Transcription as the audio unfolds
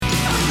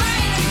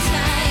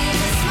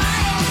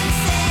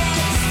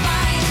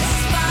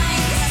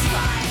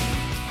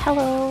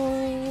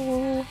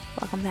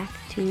welcome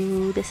back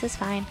to This Is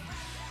Fine,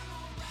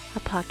 a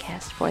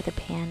podcast for the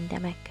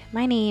pandemic.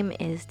 My name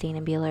is Dana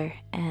Beeler,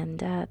 and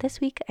this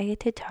week I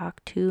get to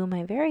talk to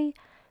my very,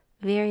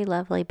 very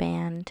lovely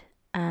band,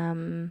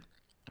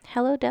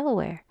 Hello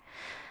Delaware.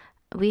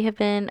 We have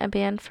been a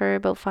band for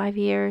about 5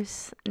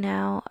 years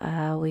now.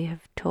 We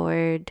have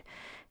toured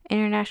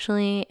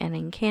internationally and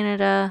in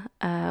Canada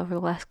over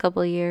the last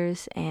couple of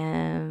years,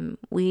 and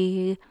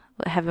we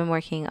have been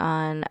working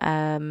on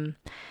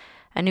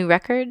a new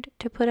record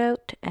to put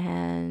out,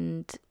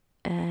 and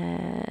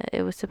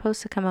it was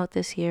supposed to come out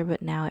this year,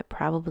 but now it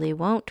probably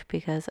won't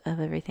because of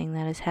everything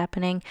that is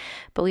happening.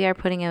 But we are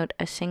putting out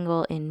a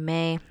single in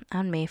May,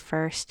 on May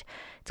 1st.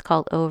 It's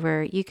called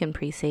Over. You can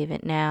pre-save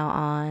it now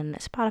on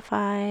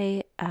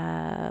Spotify,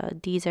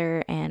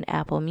 Deezer, and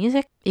Apple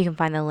Music. You can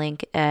find the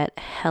link at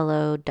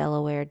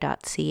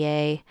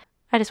hellodelaware.ca.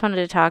 I just wanted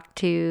to talk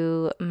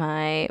to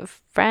my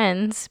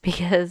friends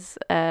because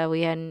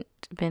we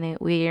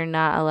are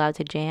not allowed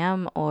to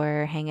jam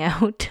or hang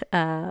out,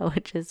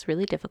 which is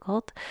really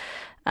difficult.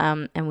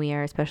 And we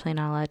are especially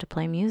not allowed to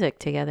play music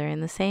together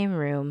in the same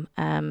room,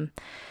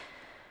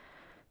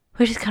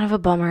 which is kind of a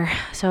bummer.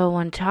 So I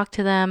want to talk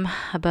to them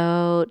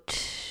about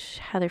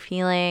how they're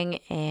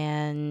feeling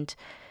and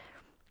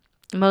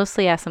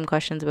mostly ask them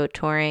questions about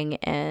touring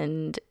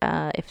and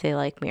if they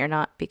like me or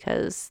not,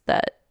 because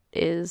that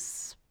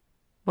is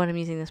what I'm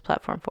using this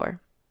platform for.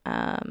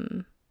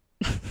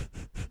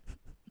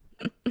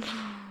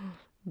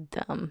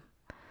 Dumb.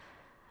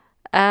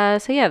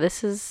 So yeah,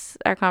 this is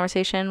our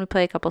conversation. We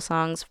play a couple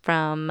songs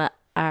from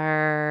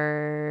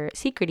our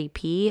secret EP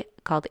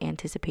called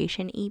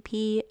Anticipation EP.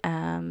 It's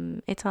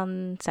on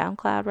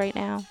SoundCloud right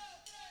now.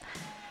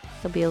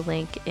 There'll be a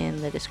link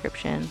in the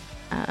description.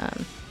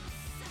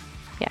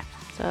 Yeah,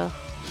 so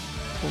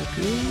hope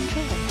you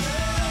enjoy.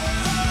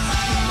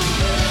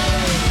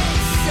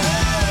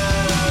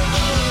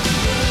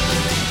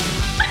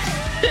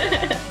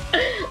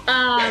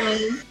 My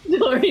name's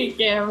Tori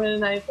Cameron,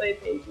 and I play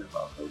bass and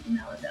vocals in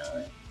Hello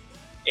Delaware.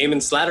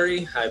 Eamon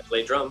Slattery, I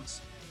play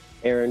drums.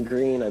 Aaron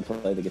Green, I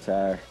play the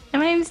guitar.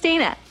 And my name is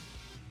Dana,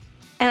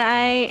 and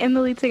I am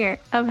the lead singer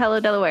of Hello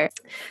Delaware.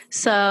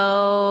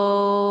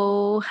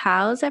 So,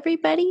 how's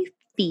everybody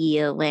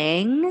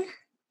feeling?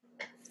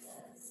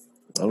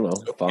 I don't know,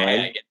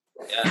 fine.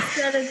 Yeah.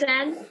 6 out of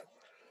 10?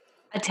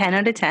 A 10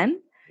 out of 10?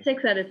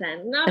 6 out of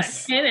 10. Not a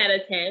 10 out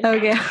of 10.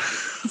 Okay.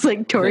 It's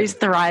like Tori's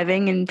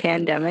thriving in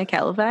pandemic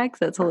Halifax.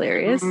 That's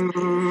hilarious.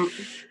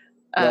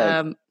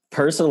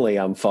 Personally,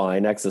 I'm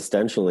fine.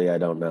 Existentially, I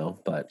don't know,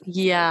 but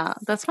Yeah,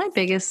 that's my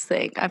biggest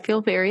thing. I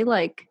feel very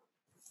like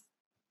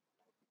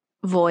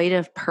void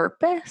of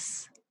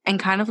purpose and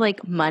kind of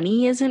like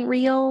money isn't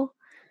real.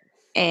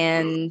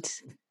 And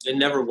It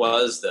never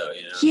was, though,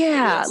 you know?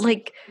 yeah,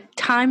 like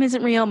time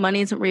isn't real,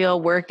 money isn't real,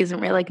 work isn't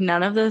real. Like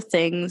none of the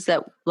things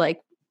that like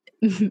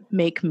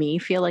make me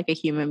feel like a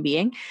human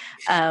being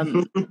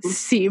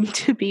seem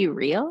to be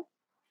real,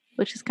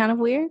 which is kind of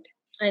weird.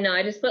 I know.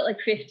 I just put like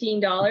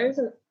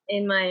 $15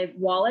 in my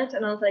wallet,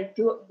 and I was like,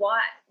 "Do it?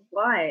 Why?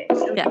 Why?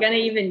 Am I gonna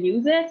even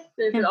use it?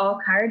 There's all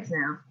cards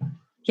now."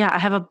 Yeah, I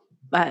have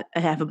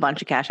a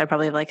bunch of cash. I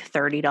probably have like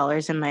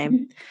 $30 in my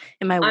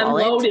wallet. I'm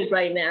loaded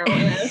right now. I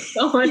have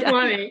so much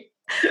money.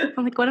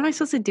 I'm like, what am I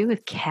supposed to do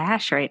with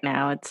cash right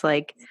now? It's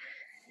like,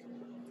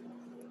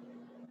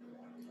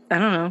 I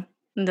don't know.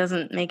 It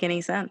doesn't make any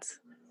sense.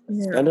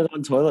 spend it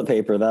on toilet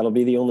paper. That'll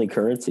be the only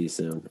currency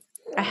soon.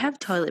 I have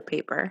toilet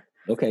paper.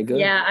 Okay, good.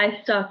 Yeah, I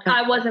stocked.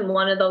 I wasn't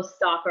one of those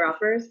stocker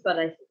uppers, but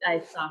I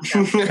stocked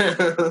up,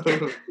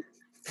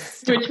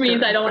 which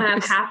means I don't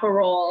have half a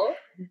roll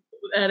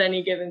at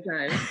any given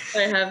time.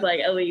 I have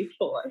like at least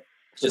 4.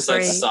 Just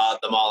like sawed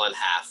them all in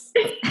half.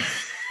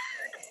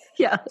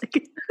 Yeah.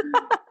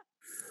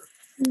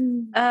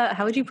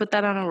 How would you put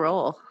that on a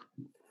roll?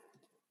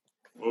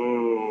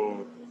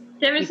 Mm.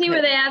 Did you ever see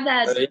where they have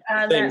that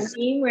Things,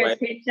 meme where right? it's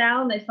pitched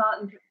down? They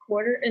saw it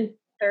in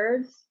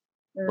thirds.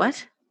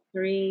 What?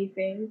 3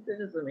 things.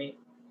 This is for me.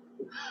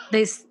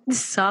 They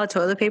saw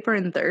toilet paper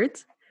in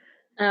thirds?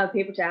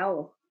 Paper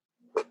towel.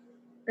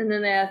 And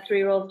then they have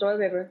 3 rolls of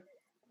toilet paper.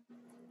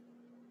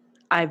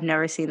 I've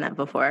never seen that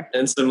before.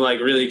 And some like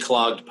really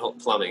clogged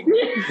plumbing.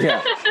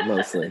 Yeah,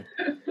 mostly.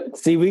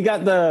 See, we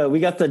got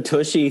the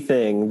tushy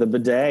thing, the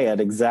bidet,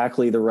 at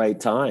exactly the right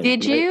time.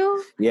 Did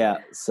you? Yeah.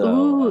 So,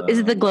 Ooh, is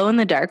it the glow in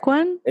the dark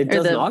one? It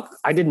does not.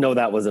 I didn't know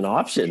that was an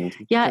option.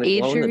 Yeah, Can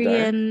it glow in the dark?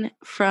 Adrian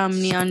from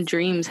Neon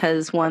Dreams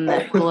has one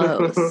that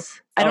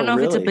glows. I don't know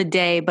if it's a really?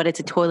 bidet, but it's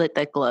a toilet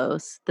that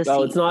glows. The No,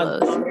 seat it's not.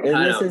 glows.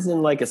 This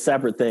isn't like a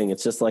separate thing.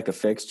 It's just like a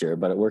fixture,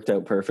 but it worked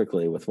out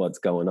perfectly with what's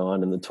going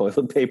on in the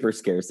toilet paper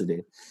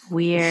scarcity.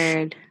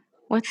 Weird.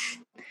 What?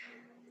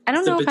 I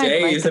don't The know if I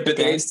like bidet, the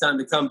bidet's time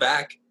to come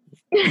back.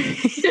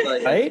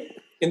 Like, Right?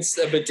 it's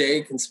a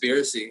bidet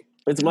conspiracy.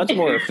 It's much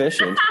more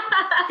efficient.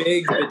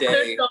 Big There's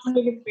bidet. so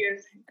many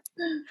conspiracies.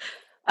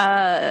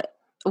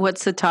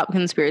 What's the top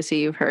conspiracy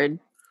you've heard,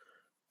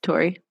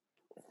 Tori?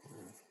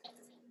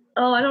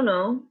 Oh, I don't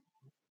know.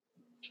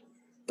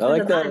 I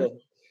like that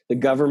the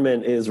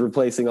government is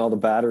replacing all the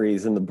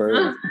batteries in the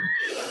birds.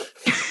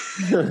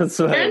 That's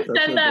what, Aaron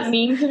sent that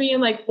meme to me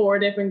in like 4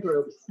 different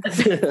groups.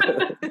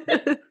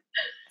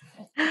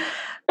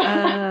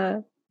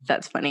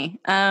 That's funny.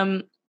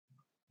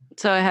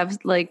 So I have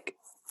like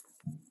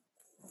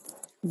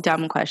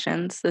dumb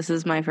questions. This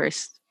is my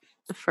first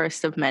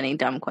of many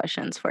dumb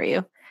questions for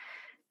you.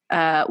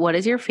 What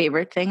is your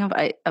favorite thing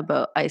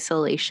about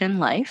isolation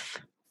life?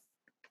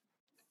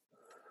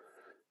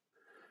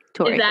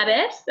 Tori. Is that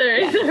it? Or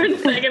is there a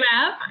second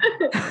half?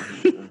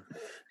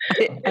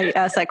 I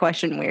asked that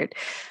question weird.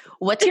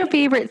 What's your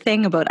favorite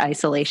thing about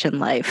isolation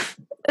life?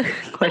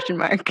 Question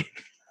mark.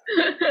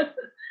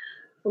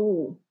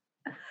 Ooh.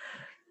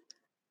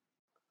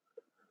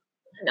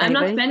 I'm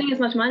not spending as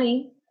much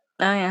money.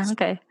 Oh yeah,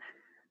 okay.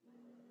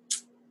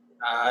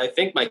 I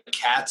think my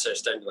cats are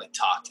starting to like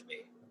talk to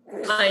me.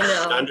 I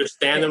know. I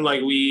understand them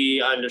like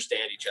we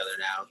understand each other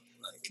now,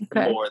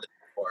 like more than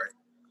before.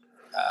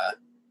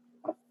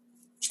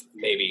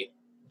 Maybe.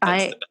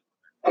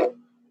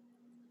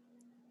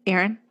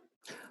 Aaron?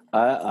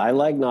 I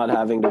like not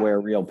having to wear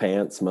real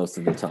pants most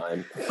of the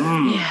time.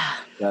 Yeah.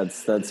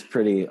 That's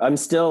pretty. I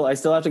still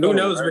have to go. Who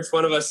knows which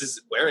one of us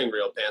is wearing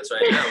real pants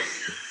right now?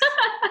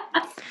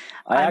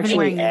 I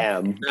actually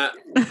am.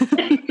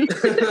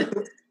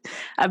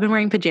 I've been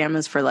wearing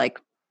pajamas for like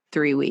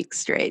 3 weeks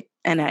straight,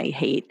 and I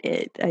hate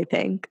it. I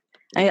think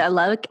I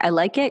like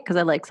it because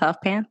I like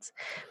soft pants,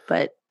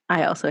 but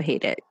I also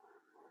hate it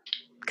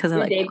because I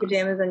like day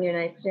pajamas and your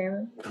night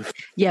pajamas.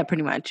 Yeah,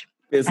 pretty much.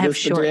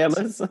 Business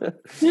pajamas.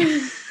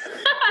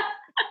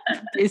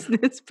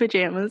 Business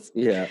pajamas.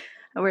 Yeah.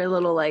 I wear a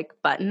little like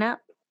button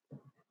up.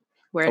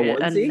 Wear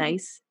a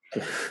nice.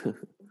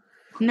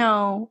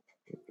 No,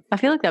 I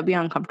feel like that'd be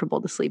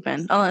uncomfortable to sleep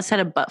in. Oh, instead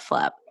of butt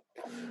flap.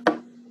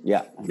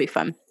 Yeah, it'd be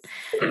fun.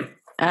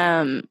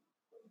 I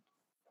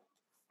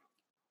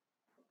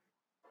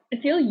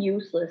feel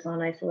useless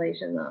on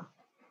isolation though.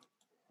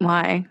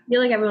 Why? I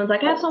feel like everyone's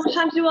like, I have so much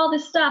time to do all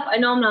this stuff. I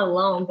know I'm not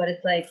alone, but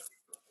it's like,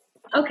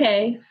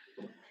 okay.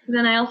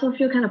 Then I also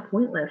feel kind of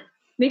pointless.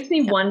 Makes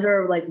me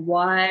wonder, like,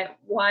 why,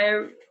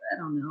 I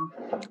don't know.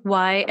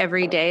 Why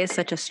every day is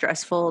such a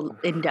stressful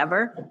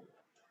endeavor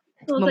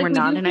So when we're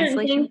not in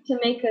isolation? To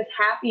make us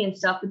happy and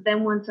stuff, but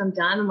then once I'm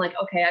done, I'm like,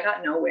 okay, I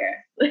got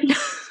nowhere.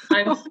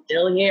 I'm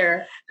still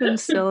here. I'm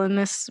still in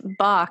this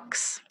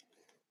box,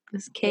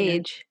 this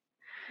cage.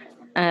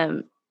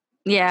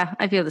 Yeah,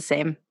 I feel the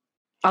same.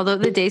 Although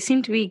the days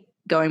seem to be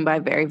going by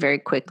very, very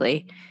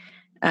quickly.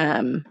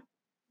 But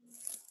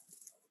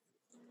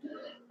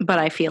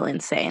I feel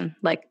insane.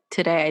 Like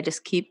today, I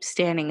just keep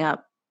standing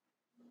up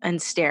and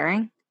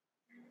staring.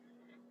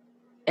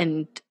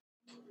 And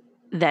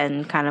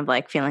then kind of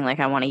like feeling like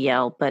I want to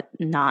yell, but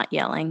not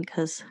yelling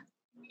because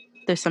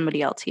there's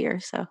somebody else here.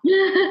 So.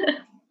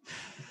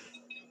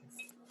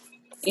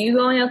 Are you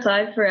going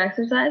outside for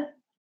exercise?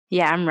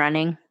 Yeah, I'm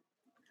running.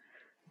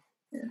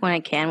 When I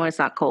can, when it's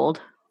not cold.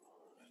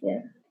 Yeah.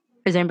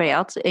 Is anybody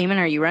else? Eamon,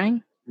 are you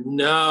running?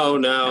 No,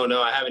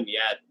 I haven't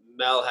yet.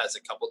 Mel has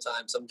a couple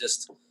times.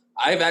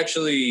 I've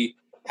actually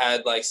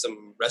had like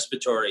some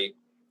respiratory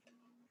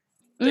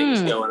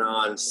things going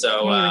on.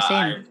 So,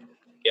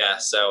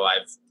 so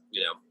I've,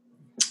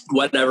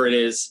 whatever it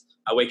is,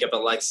 I wake up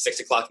at like 6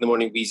 o'clock in the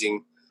morning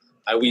wheezing.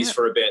 I wheeze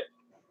for a bit.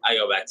 I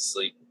go back to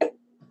sleep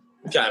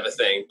kind of a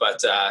thing.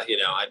 But, I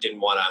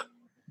didn't want to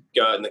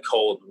go out in the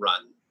cold and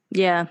run.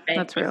 Yeah,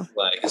 that's real.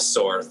 Like a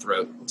sore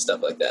throat and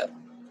stuff like that.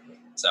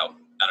 So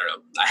I don't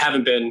know. I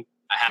haven't been.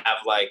 I have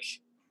like,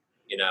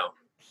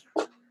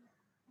 I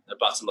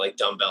bought some like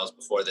dumbbells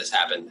before this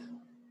happened.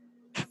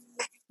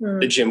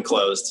 The gym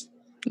closed.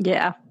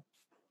 Yeah.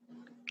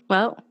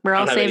 Well, we're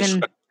all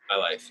saving my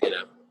life,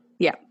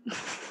 Yeah.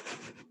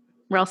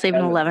 We're all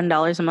saving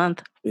 $11 a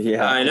month.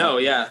 Yeah, I know.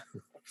 Yeah.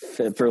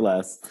 Fit for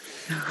less.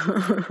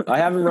 I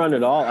haven't run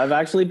at all. I've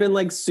actually been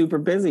like super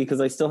busy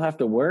because I still have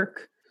to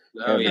work.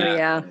 Oh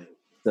yeah.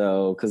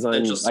 So, because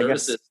I'm, I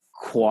guess,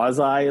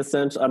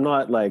 quasi-essential. I'm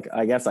not like,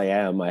 I guess I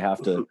am. I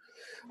have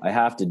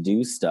to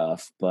do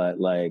stuff, but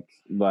like,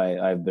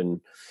 I've been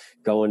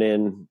going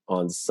in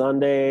on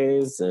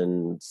Sundays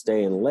and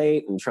staying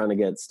late and trying to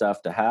get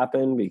stuff to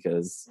happen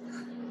because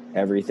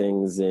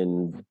everything's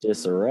in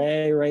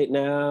disarray right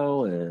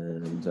now.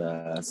 And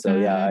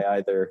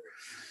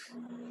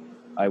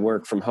I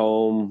work from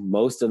home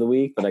most of the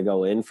week, but I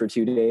go in for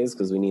 2 days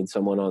because we need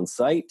someone on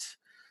site.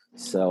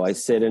 So I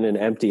sit in an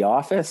empty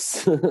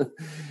office.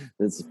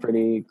 It's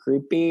pretty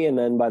creepy. And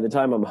then by the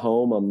time I'm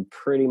home, I'm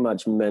pretty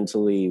much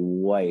mentally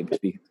wiped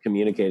because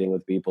communicating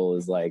with people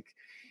is like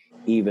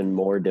even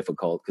more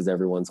difficult because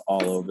everyone's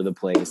all over the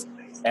place.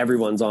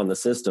 Everyone's on the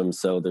system.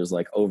 So there's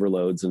like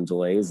overloads and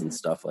delays and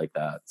stuff like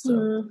that.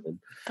 So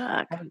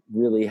I haven't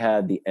really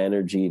had the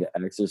energy to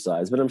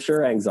exercise, but I'm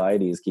sure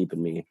anxiety is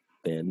keeping me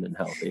thin and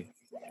healthy.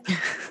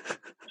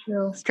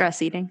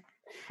 Stress eating.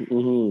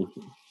 Mm-hmm.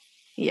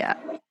 Yeah.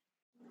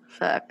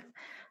 Fuck.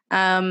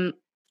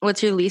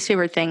 What's your least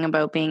favorite thing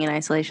about being in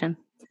isolation?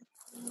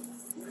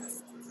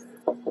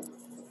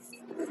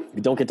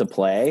 you don't get to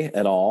play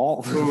at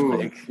all.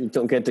 Like, you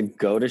don't get to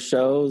go to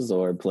shows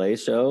or play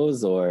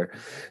shows or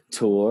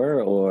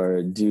tour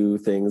or do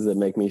things that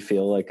make me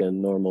feel like a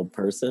normal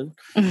person.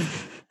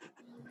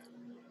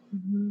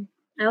 Mm-hmm.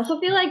 I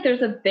also feel like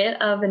there's a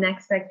bit of an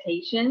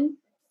expectation.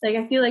 Like,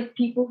 I feel like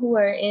people who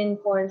are in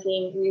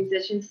quarantine,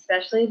 musicians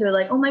especially, they're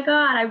like, oh my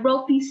God, I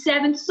wrote these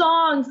 7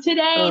 songs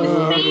today, and it's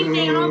the same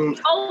thing on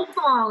the whole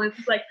song. It's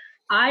just like,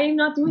 I'm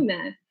not doing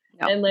that.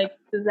 No. And like,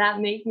 does that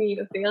make me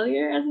a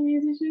failure as a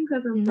musician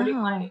because I'm putting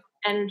my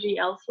energy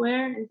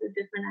elsewhere into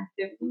different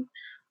activities?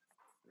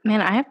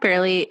 Man, I have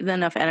barely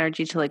enough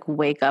energy to like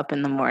wake up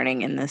in the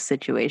morning in this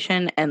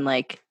situation, and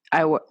like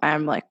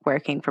I'm like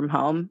working from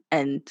home,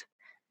 and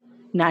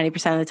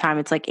 90% of the time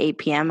it's like 8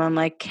 p.m. I'm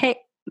like, hey,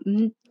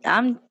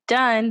 I'm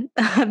done.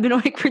 I've been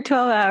awake for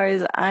 12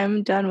 hours.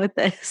 I'm done with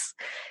this.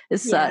 It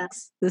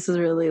sucks. This is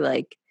really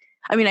like,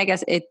 I mean, I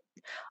guess it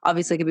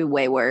obviously could be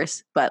way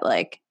worse, but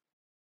like,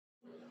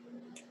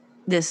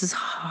 this is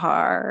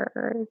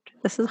hard.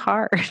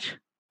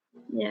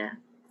 Yeah.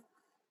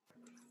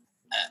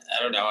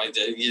 I don't know.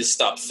 You just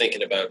stop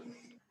thinking about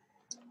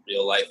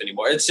real life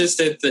anymore. It's just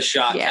that the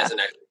shock hasn't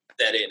actually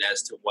set in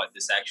as to what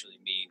this actually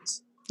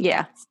means.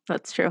 Yeah,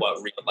 that's true.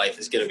 What real life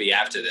is going to be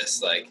after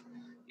this, like,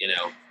 you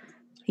know.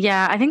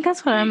 Yeah, I think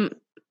that's what I'm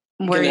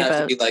worried about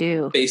to be, like,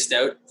 too. Based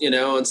out, you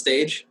know, on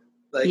stage.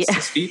 Like,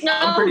 6 feet. No.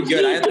 I'm pretty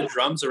good. I have the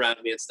drums around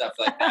me and stuff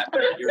like that,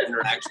 but your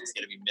interaction is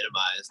going to be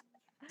minimized.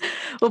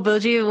 Well,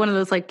 build you one of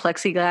those like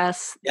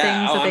plexiglass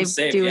things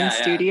that they do in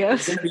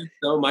studios. There's going to be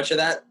so much of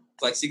that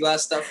plexiglass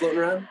stuff floating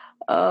around.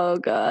 Oh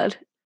God.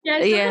 Yeah,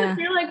 I still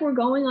feel like we're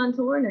going on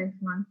tour next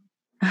month.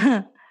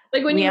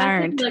 Like when you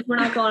mentioned like we're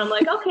not going, I'm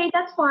like, okay,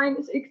 that's fine.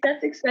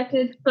 That's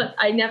expected. But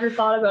I never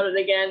thought about it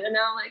again, and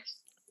now like,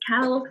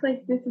 kind of looks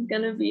like this is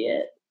gonna be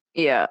it.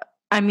 Yeah.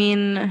 I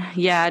mean,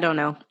 yeah, I don't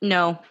know.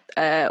 No,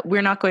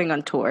 we're not going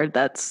on tour.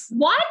 That's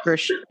what? For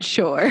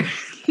sure.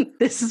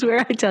 This is where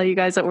I tell you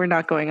guys that we're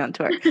not going on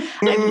tour.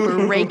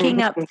 I'm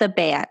breaking up the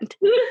band.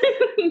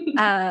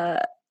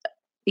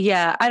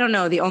 Yeah, I don't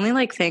know. The only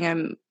like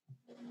thing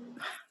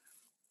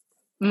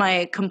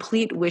my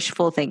complete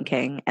wishful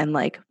thinking and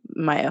like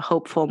my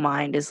hopeful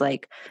mind is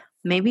like,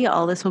 maybe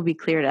all this will be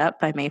cleared up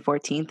by May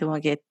 14th and we'll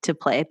get to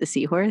play at the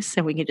Seahorse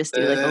and we can just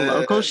do like a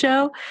local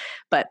show,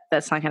 but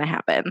that's not going to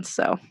happen.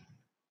 So.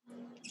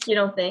 You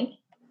don't think?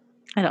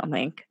 I don't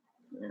think.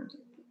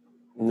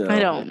 No. I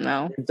don't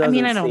know. I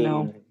mean, I don't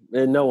know.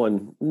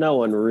 No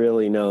one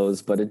really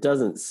knows, but it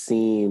doesn't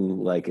seem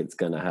like it's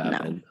going to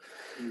happen.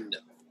 No.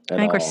 I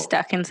think we're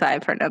stuck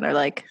inside for another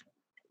like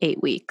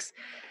 8 weeks.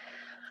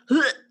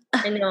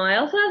 I know. I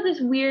also have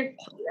this weird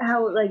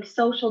how like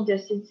social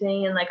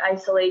distancing and like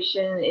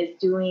isolation is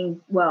doing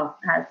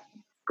has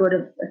good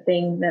of a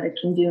thing that it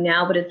can do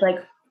now, but it's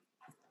like,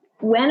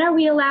 when are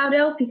we allowed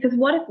out? Because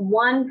what if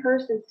one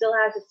person still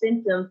has a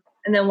symptom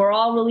and then we're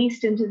all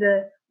released into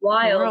the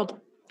wild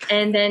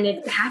and then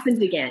it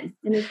happens again?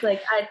 And it's like,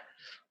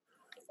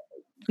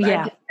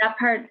 that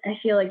part I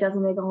feel like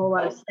doesn't make a whole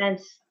lot of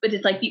sense, but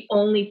it's like the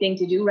only thing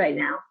to do right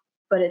now.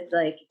 But it's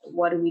like,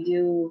 what do we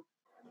do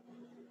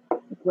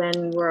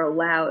when we're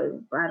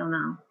allowed? I don't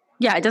know.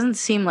 Yeah, it doesn't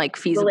seem like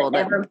feasible. Will it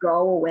ever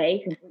go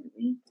away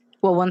completely?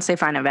 Well, once they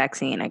find a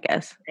vaccine, I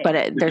guess.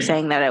 But they're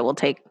saying that it will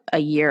take a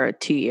year or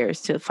 2 years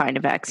to find a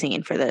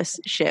vaccine for this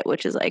shit,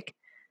 which is like,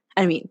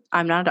 I mean,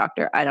 I'm not a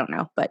doctor. I don't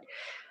know. But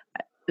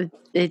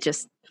it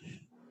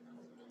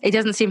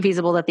doesn't seem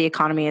feasible that the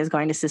economy is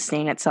going to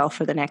sustain itself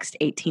for the next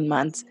 18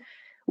 months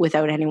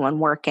without anyone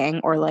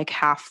working or like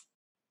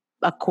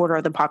a quarter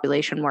of the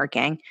population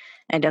working.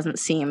 And it doesn't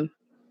seem,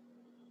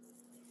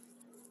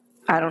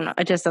 I don't know.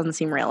 It just doesn't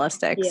seem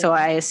realistic. Yeah. So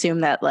I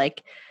assume that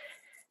like,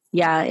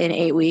 in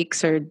 8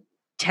 weeks or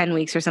 10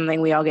 weeks or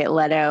something, we all get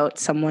let out.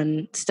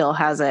 Someone still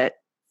has it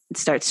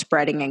starts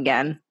spreading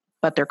again,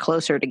 but they're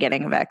closer to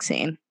getting a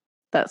vaccine.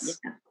 That's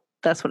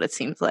what it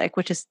seems like,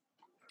 which is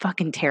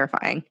fucking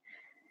terrifying.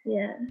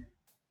 Yeah.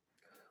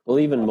 Well,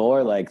 even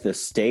more like the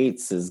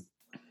States is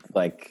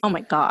like, oh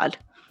my God,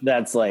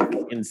 that's like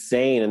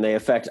insane. And they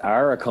affect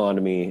our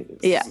economy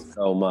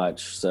so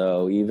much.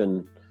 So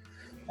even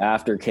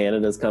after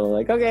Canada's kind of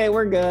like, okay,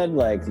 we're good.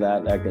 Like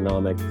that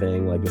economic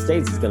thing, like the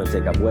States is going to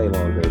take up way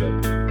longer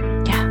to.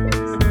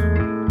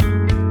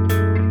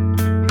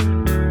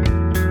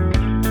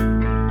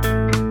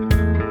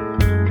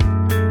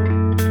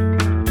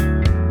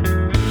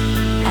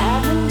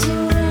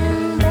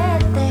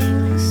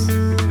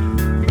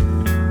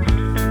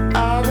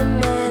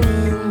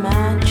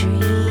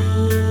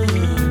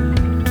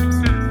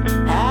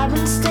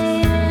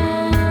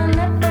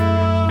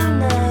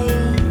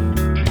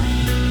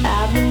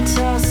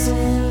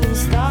 Tossing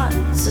these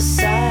thoughts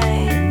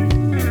aside.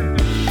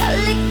 I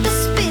lick the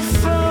spit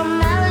from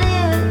my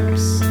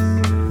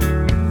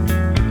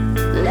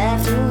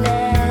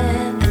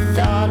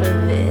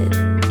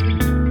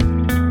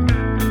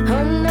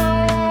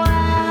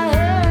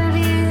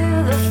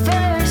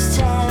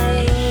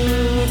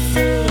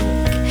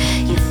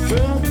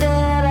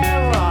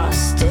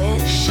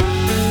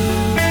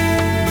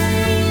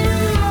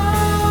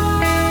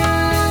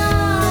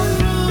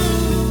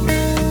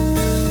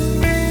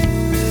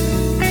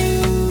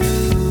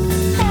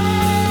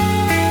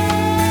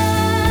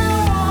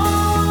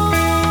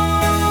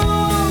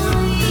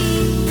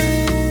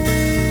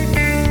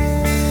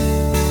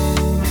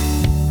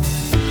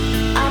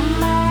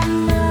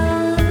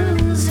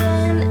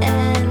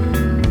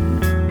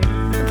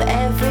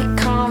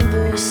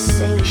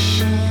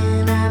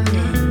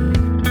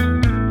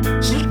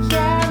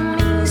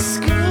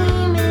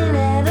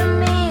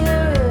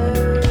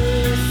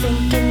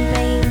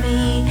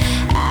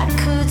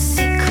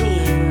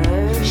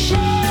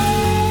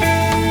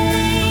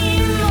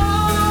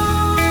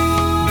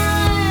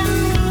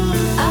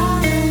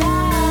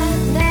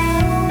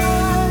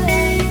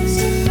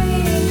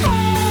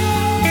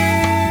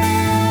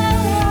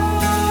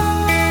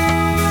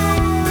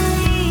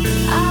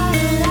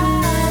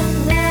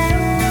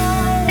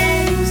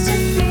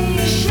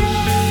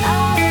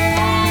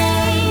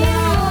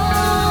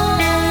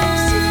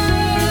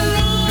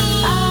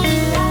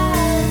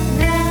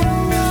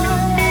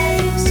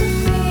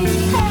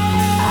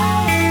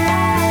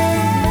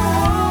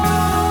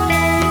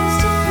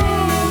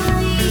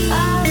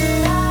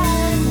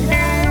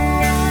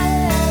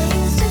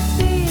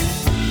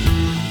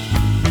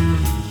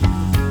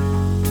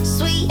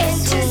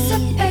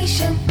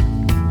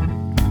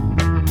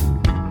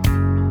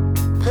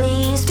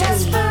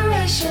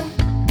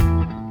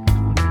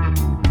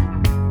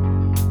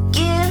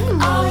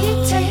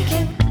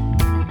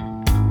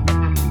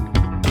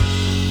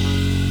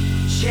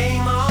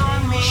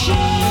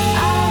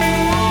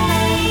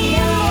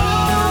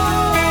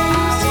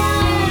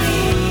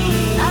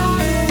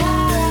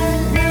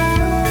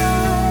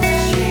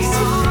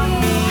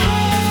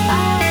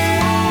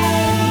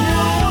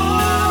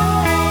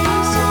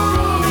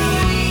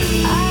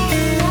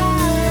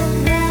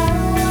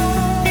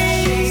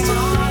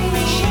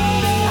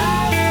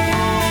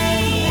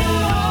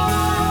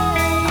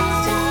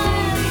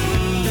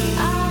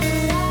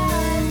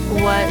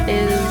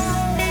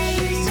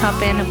top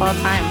band of all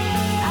time?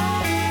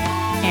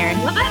 Aaron.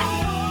 What?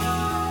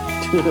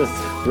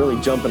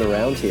 Really jumping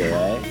around here,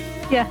 eh?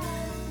 Yeah.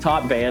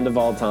 Top band of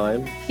all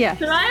time. Yeah.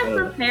 Should I have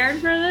prepared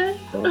for this?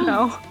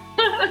 No.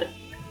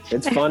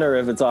 It's funner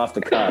if it's off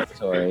the cuff,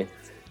 Tori.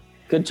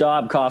 Good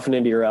job coughing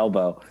into your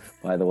elbow,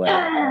 by the way.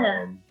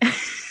 I'm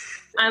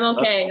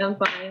okay. I'm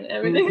fine.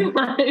 Everything's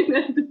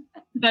fine.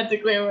 That's a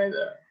clear word.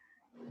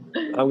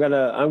 I'm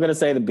gonna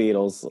say the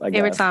Beatles. I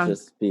Favorite guess song?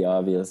 just to be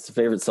obvious.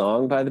 Favorite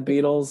song by the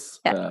Beatles?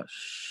 Yeah. Oh,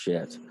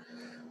 shit.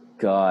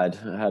 God,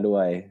 how do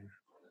I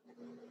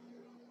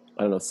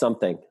don't know,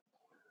 something.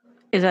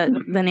 Is that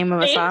the name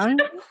of a song?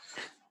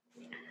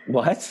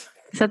 What?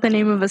 Is that the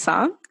name of a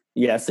song?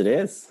 Yes, it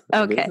is.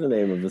 Okay. It is the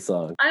name of the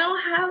song. I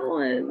don't have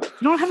one.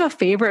 You don't have a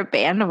favorite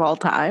band of all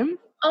time?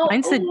 Oh,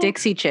 Mine's the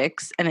Dixie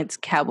Chicks, and it's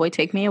Cowboy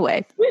Take Me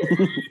Away.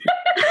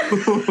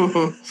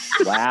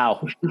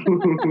 Wow.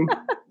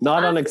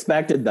 Not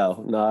unexpected,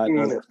 though. Not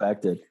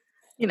unexpected.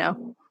 You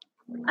know.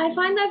 I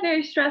find that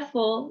very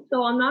stressful,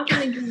 so I'm not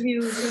going to give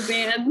you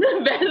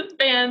the best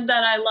band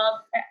that I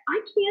love.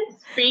 I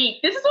can't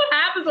speak. This is what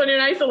happens when you're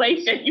in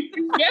isolation. You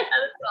forget how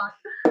to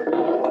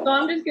talk. So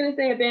I'm just going to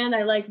say a band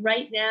I like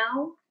right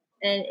now,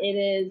 and it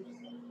is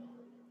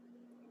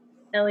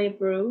Elliot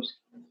Bruce.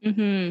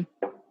 Mm-hmm.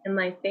 And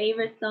my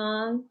favorite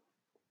song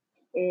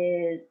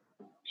is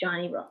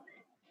Johnny Rook.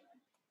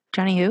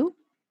 Johnny who?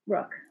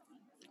 Rook.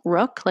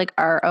 Rook? Like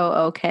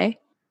R-O-O-K?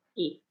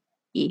 E.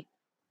 E.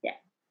 Yeah.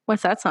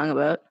 What's that song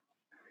about?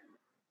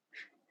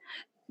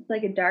 It's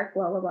like a dark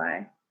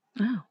lullaby.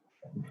 Oh.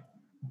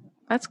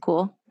 That's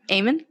cool.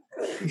 Eamon?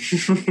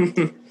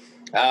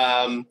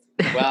 Well,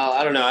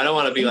 I don't know. I don't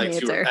want to be like too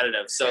Answer.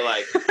 repetitive. So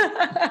like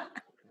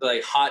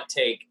hot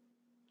take.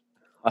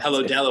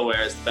 Hello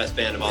Delaware is the best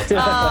band of all time.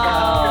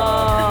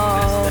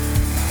 Oh.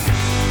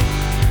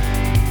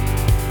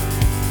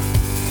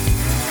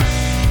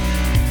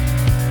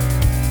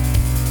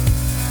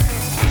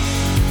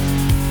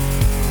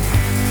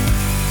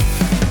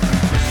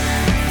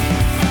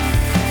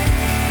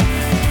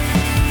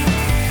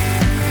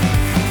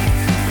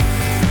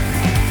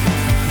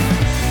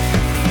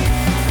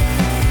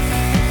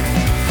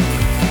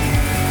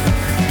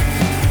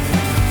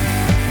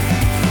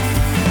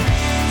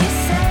 You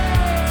said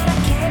I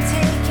can't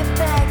take it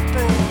back,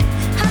 but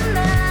I'm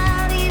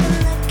not even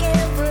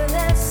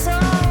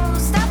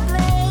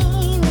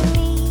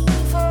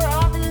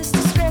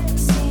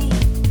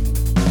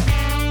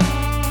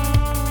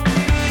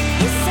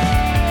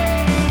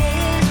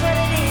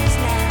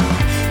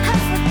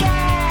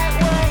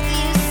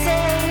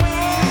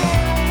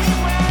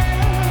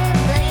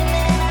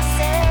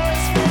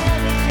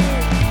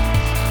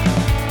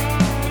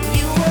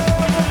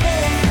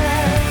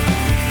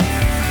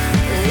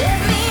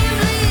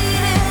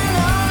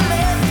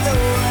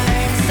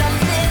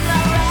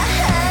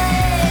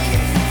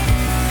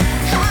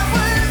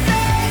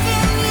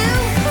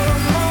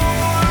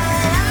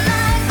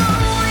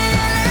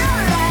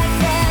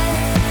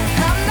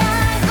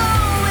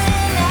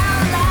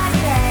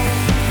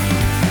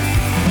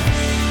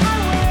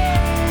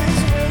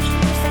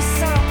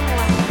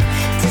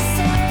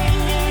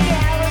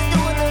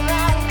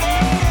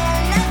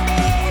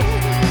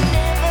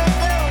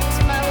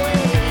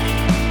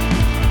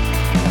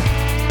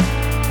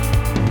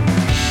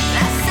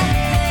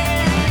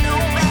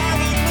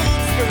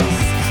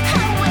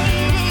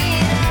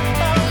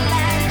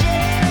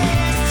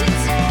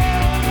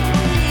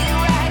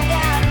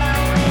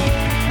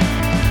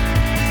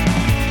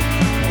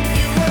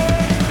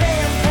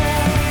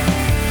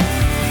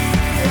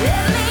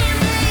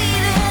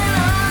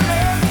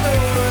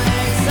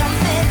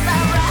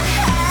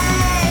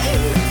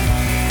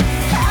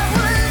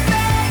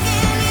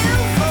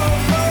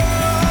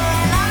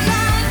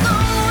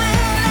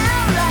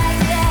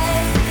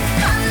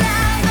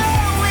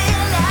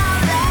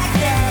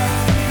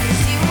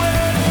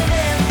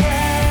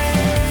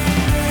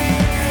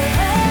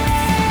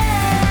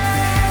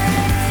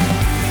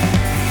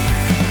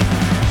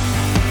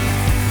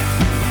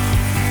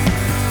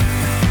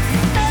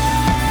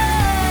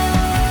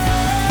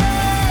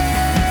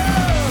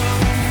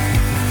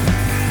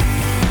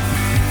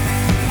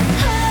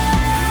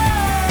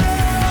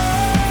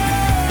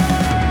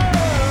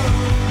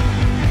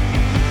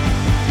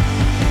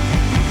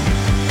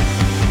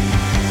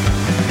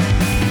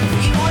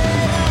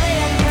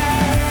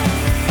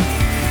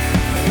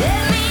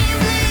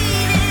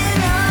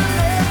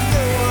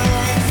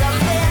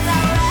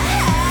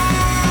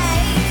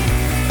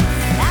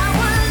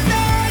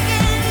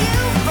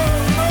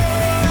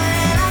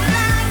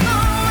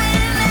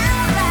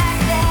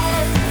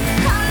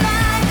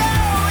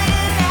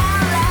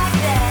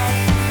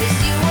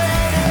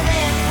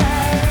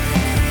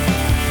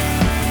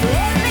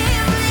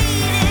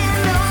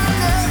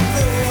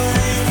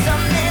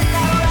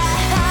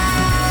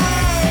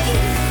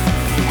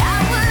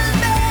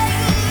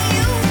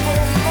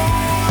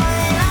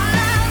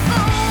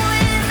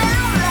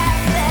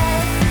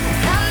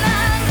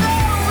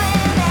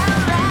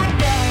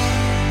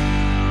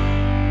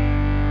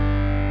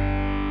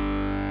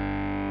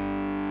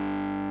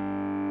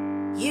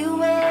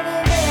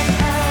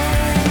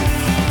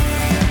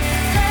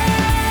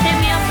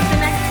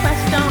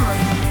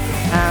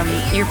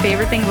Your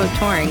favorite thing about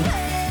touring?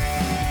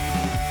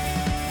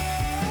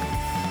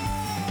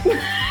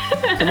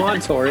 Come on,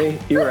 Tori.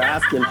 You were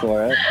asking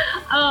for it.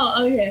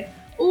 Oh, okay.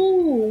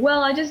 Ooh,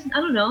 well, I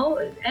don't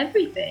know,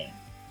 everything.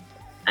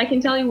 I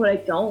can tell you what I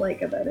don't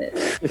like about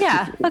it.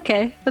 Yeah,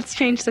 okay. Let's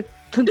change it.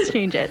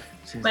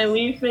 My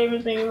least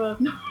favorite thing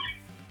about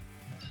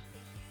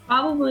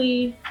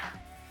probably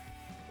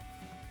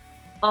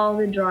all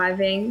the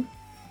driving.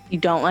 You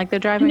don't like the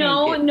driving?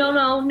 No.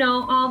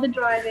 All the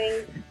driving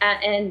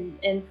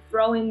and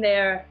throwing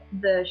the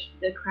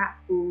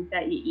crap food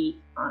that you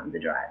eat on the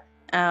drive.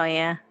 Oh,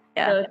 yeah.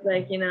 Yeah. So it's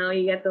like,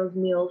 you get those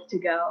meals to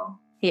go.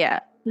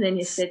 Yeah. And then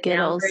you sit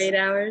down for 8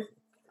 hours.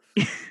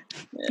 Yeah.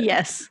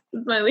 Yes.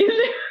 That's my least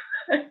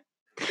favorite.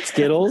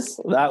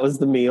 Skittles? That was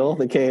the meal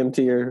that came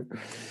to your...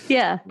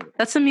 Yeah.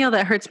 That's the meal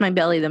that hurts my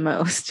belly the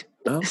most.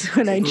 Oh. Is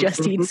when I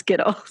just eat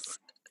Skittles.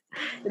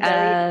 The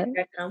belly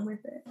that come with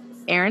it.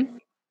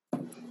 Aaron?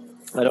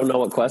 I don't know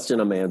what question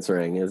I'm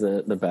answering. Is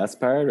it the best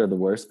part or the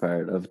worst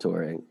part of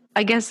touring?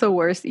 I guess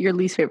your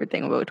least favorite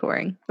thing about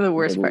touring. Or the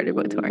worst part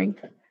about touring.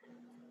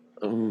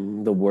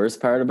 The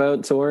worst part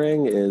about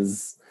touring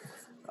is,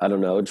 I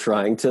don't know,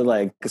 trying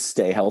to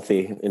stay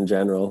healthy in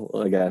general.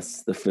 I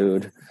guess the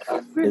food.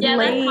 Yeah,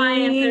 that's my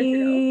answer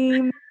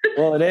too.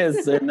 Well, it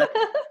is. And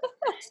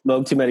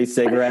smoke too many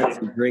cigarettes,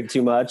 and drink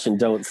too much, and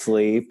don't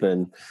sleep,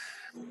 and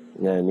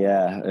then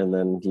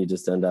you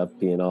just end up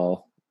being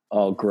all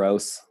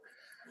gross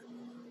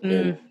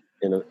in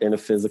a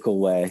physical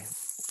way.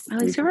 My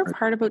least favorite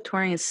part about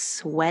touring is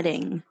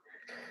sweating.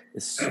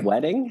 Is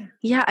sweating?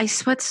 Yeah, I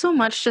sweat so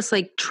much just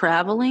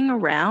traveling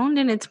around,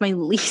 and it's my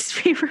least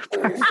favorite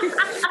part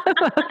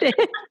about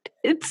it.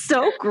 It's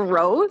so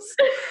gross.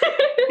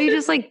 You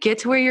just get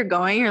to where you're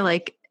going, you're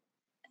like,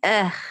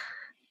 ugh.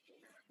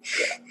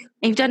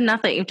 And you've done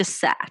nothing, you've just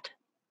sat.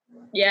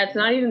 Yeah, it's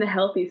not even the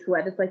healthy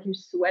sweat. It's like you're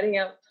sweating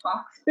out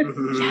toxins.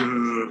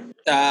 Mm-hmm.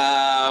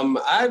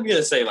 I'm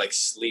gonna say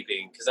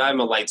sleeping, because I'm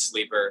a light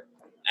sleeper,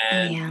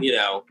 and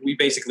we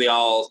basically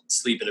all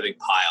sleep in a big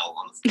pile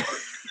on the floor.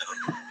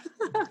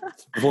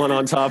 One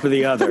on top of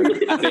the other.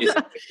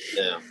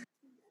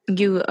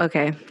 Yeah.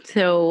 Okay.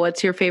 So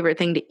what's your favorite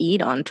thing to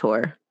eat on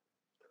tour?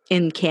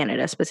 In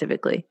Canada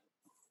specifically.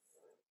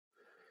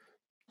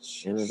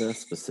 Canada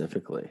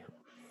specifically.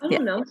 I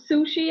don't know.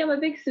 Sushi. I'm a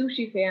big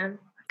sushi fan.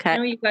 Okay. I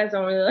know you guys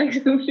don't really like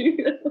sushi.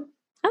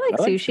 I like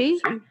sushi.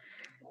 I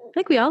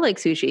think we all like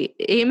sushi.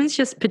 Eamon's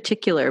just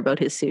particular about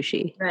his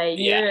sushi. Right.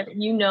 Yeah.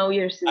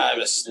 Your sushi. I'm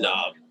a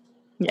snob.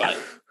 Yeah.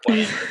 But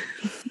whatever.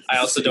 I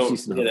also don't,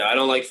 I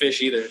don't like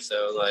fish either.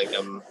 So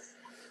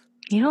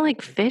You don't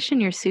like fish in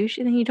your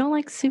sushi? Then you don't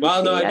like sushi?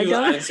 Well, no, I do.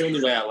 That's the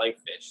only way I like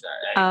fish.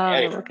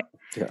 Anyway. Okay.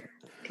 Yeah.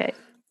 Okay.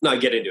 Not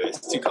get into it.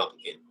 It's too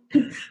complicated.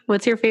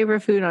 What's your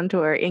favorite food on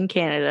tour in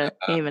Canada,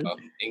 Eamon?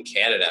 In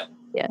Canada?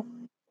 Yeah.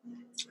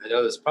 I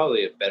know there's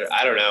probably a better,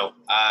 I don't know.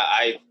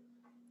 I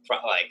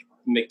like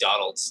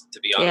McDonald's, to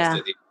be honest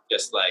with you.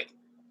 Just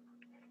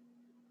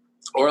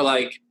or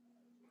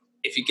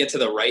if you get to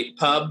the right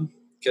pub,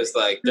 because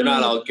they're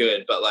not all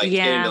good, but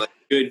getting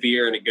good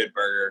beer and a good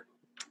burger.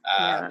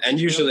 And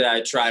usually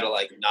I try to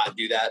not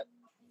do that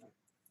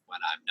when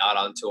I'm not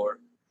on tour.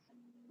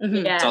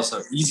 Mm-hmm. Yeah. It's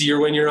also easier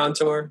when you're on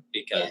tour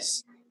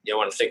because you don't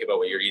want to think about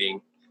what you're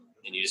eating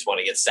and you just want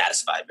to get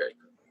satisfied very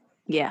quickly.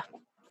 Yeah.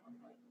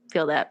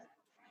 Feel that.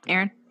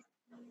 Aaron?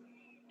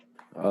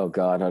 Oh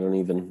God, I don't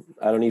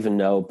even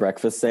know.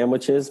 Breakfast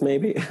sandwiches,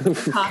 maybe.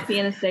 Coffee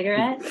and a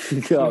cigarette.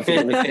 Coffee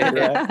and a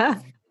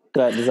cigarette.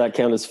 Does that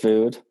count as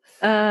food?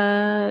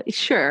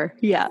 Sure.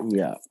 Yeah.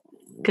 Yeah.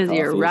 Because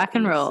you're rock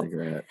and roll.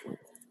 Cigarette.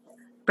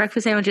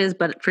 Breakfast sandwiches,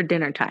 but for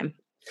dinner time.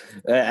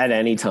 At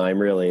any time,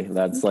 really.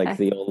 That's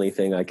the only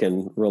thing I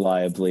can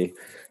reliably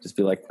just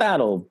be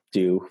that'll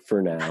do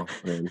for now.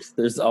 And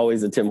there's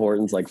always a Tim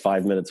Hortons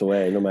 5 minutes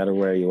away, no matter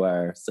where you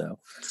are. So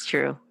it's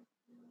true.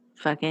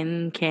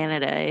 Fucking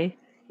Canada, eh?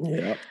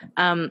 Yeah.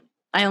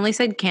 I only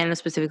said Canada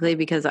specifically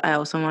because I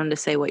also wanted to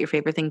say what your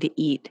favorite thing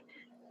to eat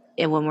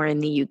and when we're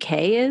in the UK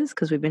is,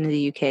 because we've been to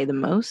the UK the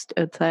most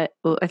outside.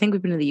 Well, I think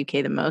we've been to the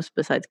UK the most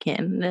besides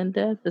Canada and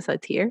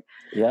besides here.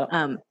 Yeah.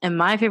 And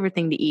my favorite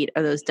thing to eat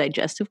are those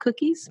digestive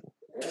cookies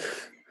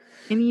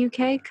in the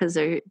UK because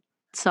they're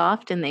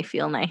soft and they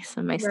feel nice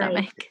in my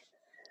stomach.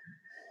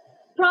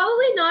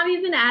 Probably not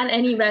even at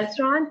any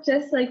restaurant,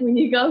 just when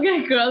you go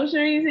get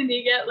groceries and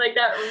you get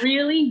that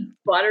really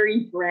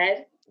buttery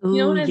bread. Ooh, you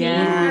know what I mean?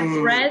 yeah.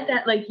 That bread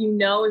that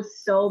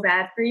is so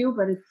bad for you,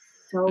 but it's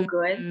so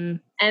good. Mm-hmm.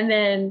 And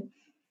then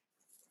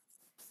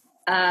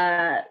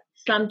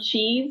some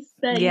cheese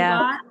that you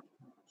got,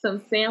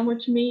 some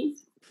sandwich meat.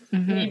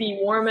 Mm-hmm. Maybe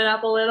warm it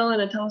up a little in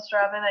a toaster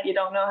oven that you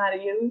don't know how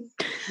to use.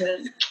 Are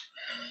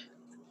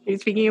you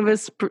speaking of a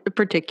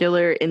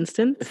particular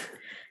instance?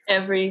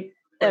 Every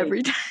time.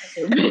 This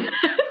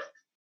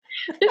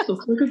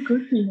looks like a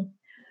good meal.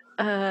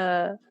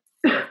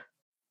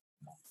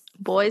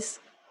 Boys?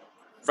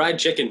 Fried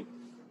chicken.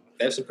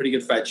 They have some pretty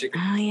good fried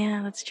chicken. Oh,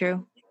 yeah, that's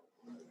true.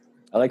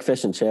 I like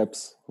fish and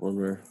chips when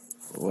we're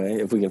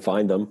away, if we can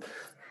find them.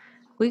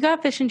 We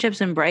got fish and chips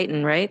in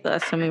Brighton, right? The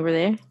last time we were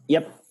there?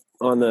 Yep.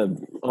 on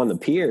the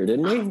pier,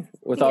 didn't we?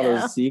 With all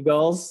those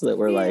seagulls that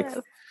were like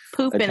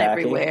pooping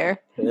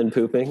everywhere and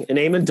pooping. And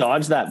Eamon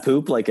dodged that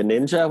poop like a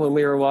ninja when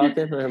we were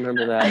walking. I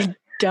remember that. I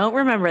don't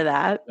remember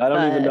that. I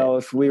don't even know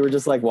if we were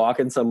just like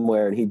walking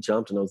somewhere and he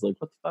jumped and I was like,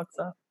 "What the fuck's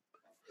up?"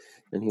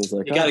 And he was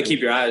like, "You got to keep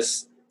your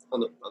eyes on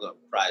the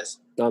prize."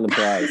 On the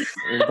prize.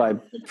 And by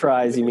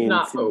prize, you mean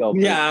seagull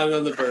poop. Yeah, I'm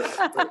on the bird.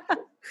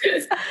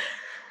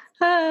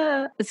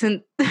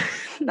 Since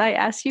I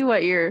asked you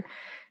what your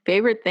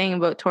favorite thing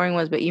about touring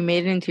was, but you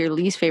made it into your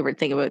least favorite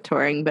thing about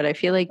touring. But I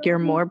feel like you're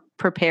more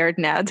prepared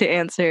now to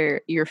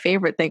answer your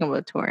favorite thing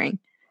about touring.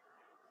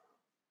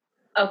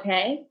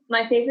 Okay.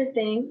 My favorite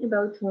thing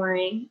about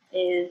touring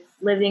is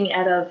living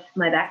out of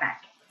my backpack.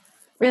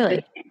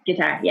 Really?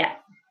 Guitar, yeah.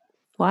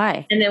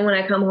 Why? And then when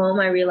I come home,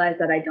 I realize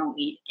that I don't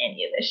need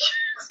any of this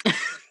shit.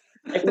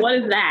 Like, what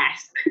is that?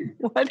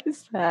 What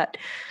is that?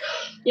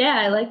 Yeah,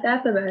 I like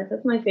that the best.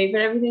 That's my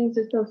favorite. Everything's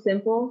just so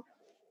simple.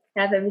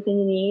 Have everything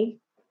you need.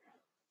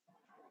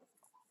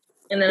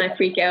 And then I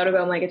freak out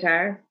about my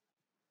guitar,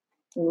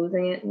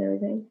 losing it and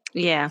everything.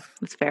 Yeah,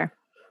 that's fair.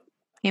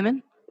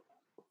 Eamon?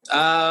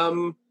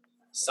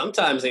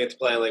 Sometimes I get to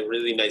play on like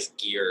really nice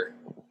gear.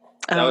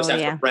 I always have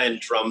to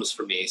rent drums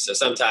for me, so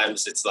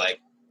sometimes it's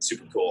like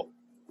super cool.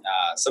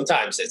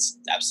 Sometimes it's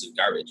absolute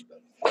garbage,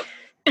 but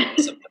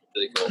sometimes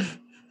really cool.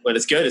 When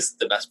it's good, it's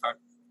the best part.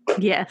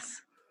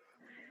 Yes.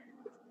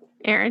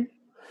 Aaron?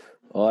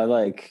 Well,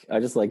 I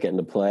just like getting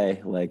to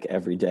play like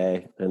every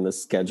day, and the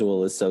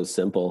schedule is so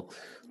simple.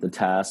 The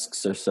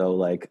tasks are so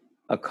like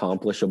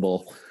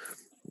accomplishable.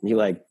 You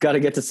like got to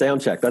get to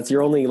sound check. That's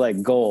your only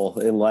like goal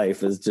in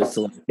life is just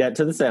to like, get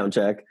to the sound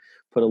check,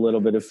 put a little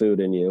bit of food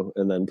in you,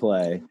 and then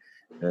play.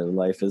 And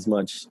life is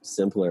much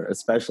simpler,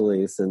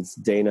 especially since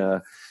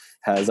Dana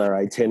has our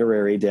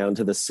itinerary down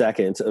to the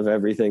second of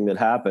everything that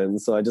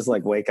happens. So I just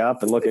like wake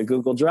up and look at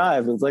Google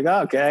Drive and it's like,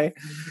 oh, okay,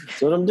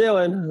 that's what I'm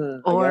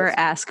doing. Or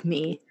ask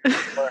me.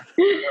 or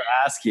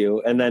ask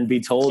you and then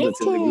be told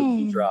it's in the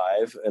Google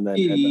Drive and then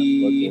end up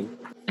looking.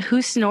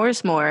 Who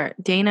snores more,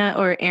 Dana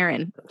or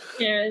Aaron?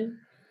 Aaron.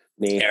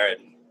 Me. Aaron.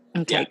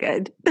 Okay,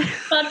 good.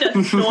 Not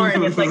just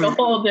snoring, it's like a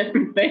whole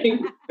different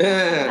thing.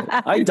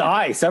 I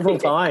die several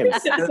times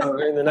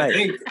during the night. I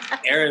think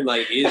Aaron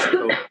like is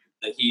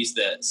like he's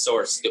the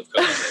source of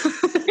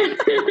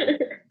COVID.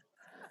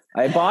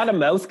 I bought a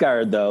mouth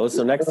guard though,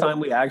 so next time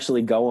we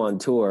actually go on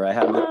tour, I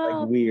have this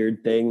like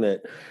weird thing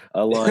that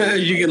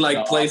aligns. You can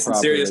like play some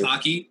serious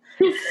hockey.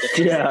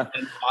 Yeah,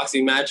 and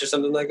boxing match or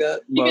something like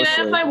that. You can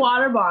have my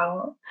water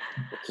bottle.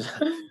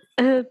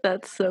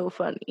 That's so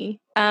funny.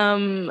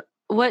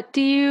 What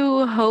do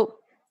you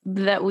hope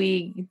that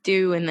we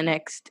do in the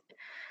next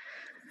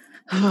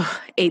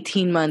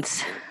 18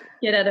 months?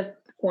 Get out of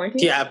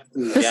quarantine? Yeah.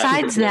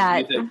 Besides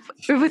that,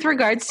 with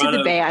regards to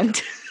the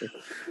band.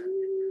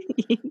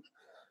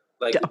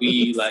 Like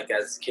we, like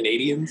as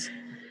Canadians?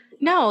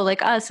 No,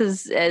 like us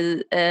as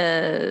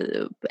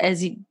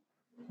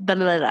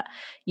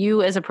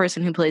you as a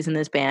person who plays in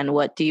this band,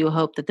 what do you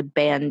hope that the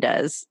band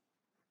does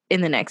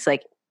in the next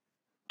like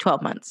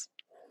 12 months?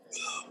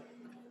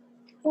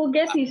 We'll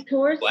get these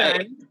tours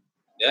done.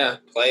 Yeah,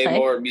 play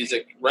more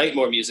music, write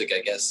more music,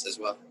 I guess, as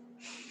well.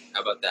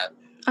 How about that?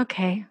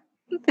 Okay.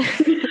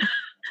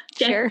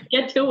 Sure.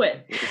 Get to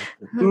it.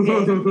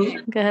 Okay.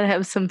 Gotta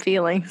have some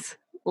feelings.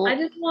 I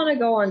just want to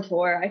go on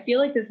tour. I feel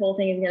like this whole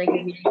thing is going to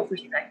give me new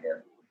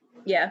perspective.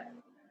 Yeah.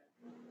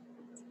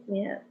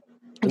 Yeah.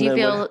 Do you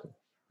feel...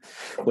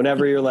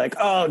 Whenever you're like,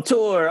 oh,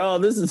 tour, oh,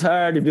 this is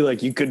hard, you'd be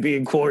like, you could be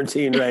in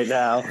quarantine right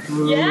now.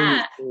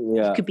 Yeah.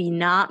 You could be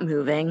not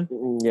moving.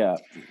 Yeah.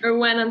 Or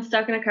when I'm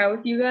stuck in a car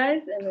with you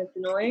guys and it's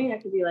annoying, I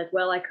could be like,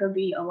 well, I could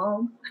be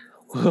alone.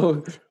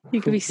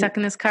 You could be stuck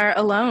in this car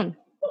alone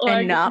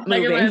and not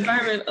moving. Stuck in my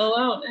apartment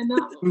alone and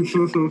not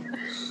moving.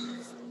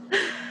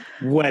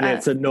 When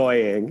it's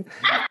annoying.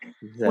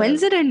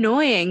 When's it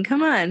annoying?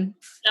 Come on.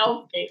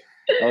 Okay.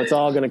 Oh, it's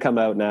all going to come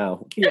out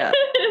now. Yeah.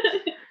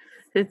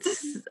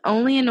 It's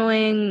only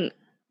annoying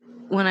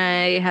when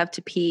I have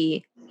to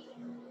pee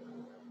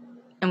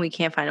and we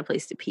can't find a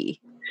place to pee.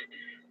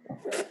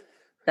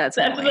 That's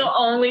annoying. The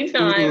only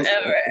time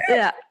ever.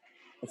 Yeah.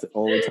 That's the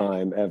only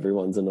time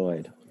everyone's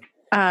annoyed.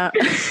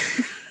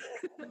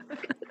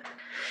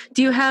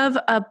 Do you have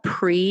a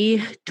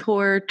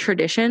pre-tour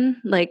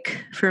tradition?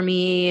 Like for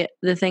me,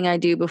 the thing I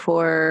do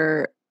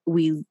before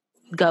we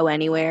go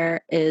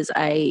anywhere is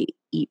I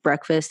eat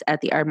breakfast at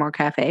the Ardmore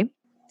Cafe.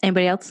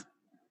 Anybody else?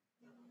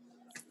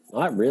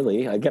 Not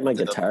really. I get my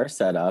guitar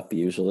set up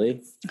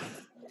usually.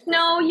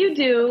 No, you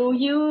do.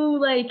 You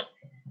like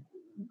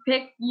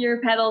pick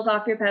your pedals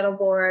off your pedal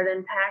board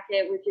and pack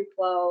it with your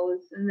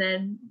clothes and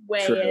then weigh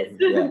it.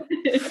 Yeah.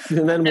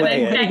 And then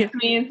weigh it. Text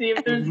me and see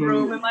if there's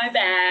room in my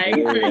bag.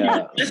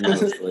 Yeah,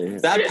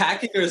 is that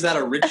packing or is that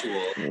a ritual?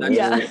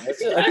 Yeah.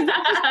 That's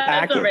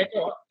a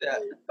ritual. Yeah.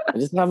 I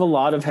just have a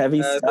lot of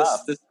heavy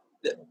stuff.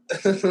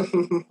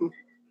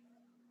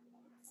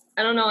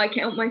 I don't know. I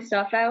count my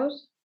stuff out.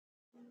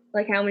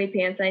 Like how many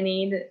pants I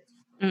need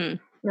and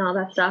all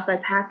that stuff. I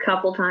pack a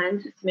couple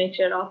times just to make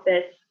sure it all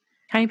fits.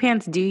 How many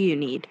pants do you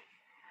need?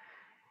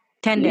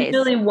 10 days.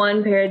 Usually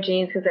one pair of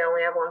jeans because I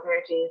only have one pair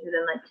of jeans, and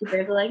then like 2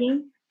 pairs of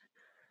leggings.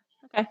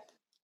 Okay.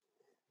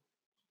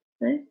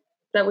 Right?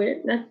 Is that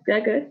weird? That's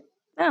that good?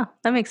 Oh,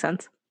 that makes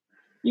sense.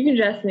 You can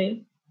dress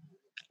me.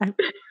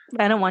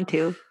 I don't want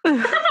to.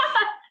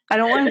 I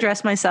don't want to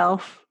dress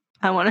myself.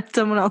 I wanted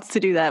someone else to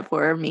do that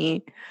for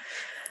me.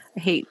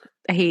 I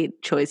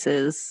hate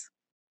choices.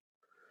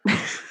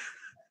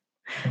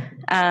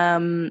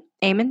 Eamon,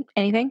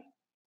 anything?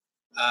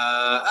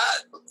 I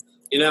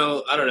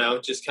don't know.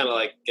 Just kind of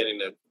like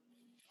getting a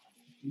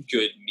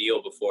good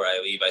meal before I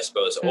leave, I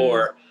suppose.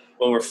 Or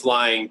when we're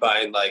flying,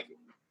 buying like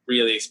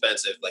really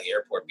expensive like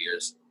airport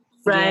beers.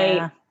 Right.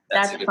 Yeah.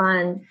 That's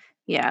fun.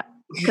 Yeah.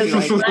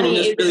 Because money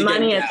is really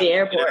money at the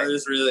airport.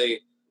 Just really,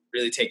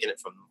 really taking it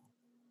from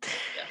them.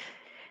 Yeah.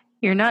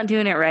 You're not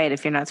doing it right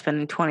if you're not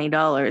spending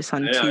 $20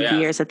 on 2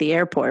 beers at the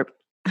airport.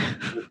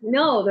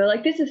 No, they're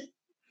like, this is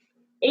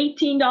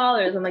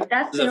 $18. I'm like,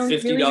 that's a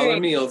 $50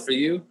 meal for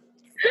you.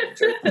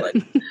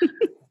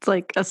 It's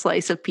like a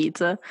slice of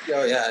pizza.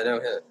 Oh yeah, I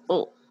know.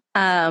 Oh.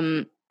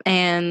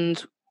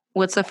 And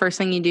what's the first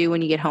thing you do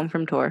when you get home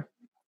from tour?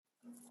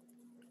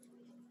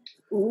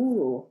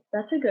 Ooh,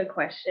 that's a good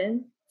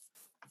question.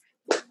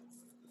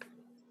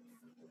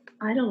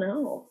 I don't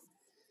know.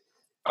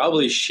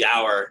 Probably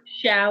shower.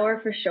 Shower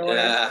for sure.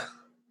 Yeah.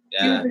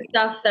 Do the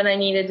stuff that I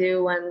need to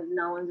do when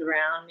no one's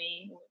around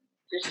me.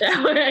 Just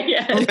shower, I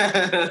guess.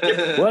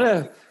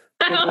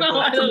 I don't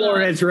know.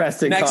 More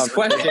interesting. Next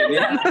question.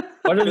 Yeah.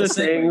 What are the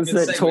things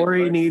that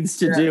Tori needs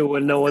to do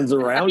when no one's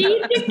around?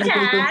 Feed the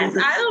cat.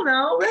 I don't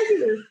know.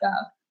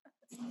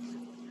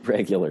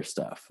 Regular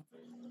stuff.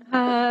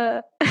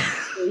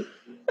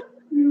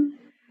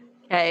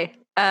 Okay.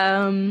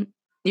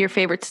 Your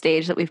favorite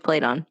stage that we've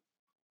played on?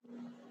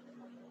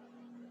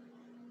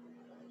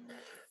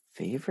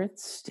 Favorite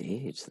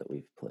stage that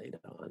we've played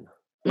on?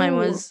 Mine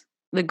was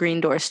the Green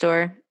Door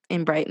Store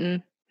in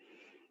Brighton.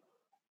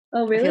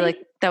 Oh, really? I feel like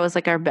that was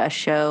like our best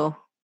show.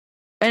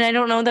 And I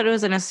don't know that it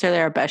was necessarily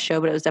our best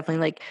show, but it was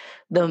definitely like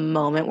the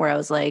moment where I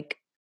was like,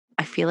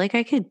 I feel like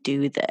I could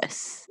do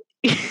this.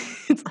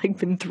 It's like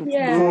been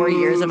 4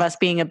 years of us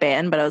being a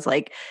band, but I was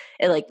like,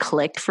 it like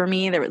clicked for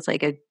me. There was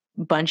like a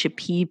bunch of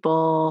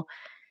people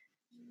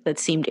that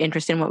seemed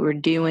interested in what we were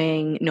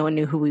doing. No one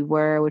knew who we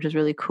were, which was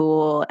really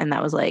cool. And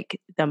that was like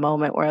the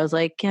moment where I was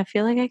like, yeah, I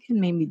feel like I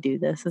can maybe do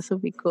this. This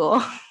would be cool.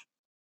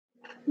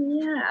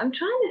 Yeah, I'm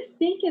trying to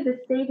think of the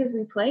stages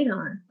we played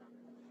on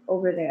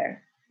over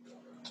there.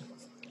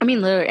 I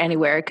mean, literally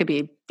anywhere. It could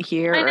be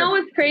here. I know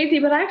it's crazy,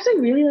 but I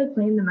actually really like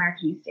playing the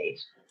Marquee stage.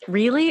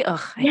 Really?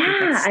 Ugh,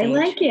 I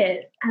like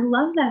it. I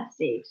love that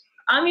stage.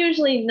 I'm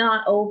usually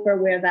not over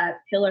where that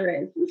pillar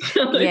is.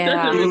 So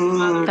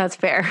yeah, that's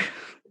fair.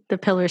 The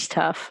pillar's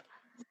tough.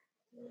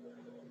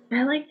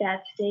 I like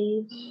that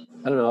stage.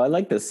 I don't know. I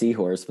like the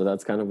Seahorse, but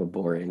that's kind of a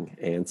boring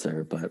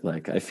answer. But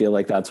like, I feel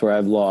like that's where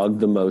I've logged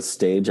the most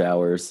stage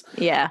hours.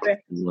 Yeah.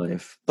 In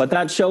life. But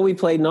that show we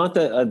played, not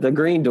the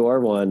Green Door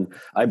one,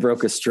 I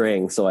broke a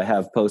string, so I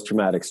have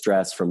post-traumatic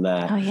stress from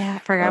that. Oh yeah, I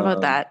forgot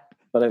about that.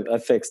 But I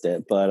fixed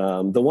it.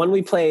 But the one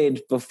we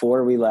played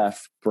before we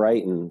left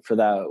Brighton for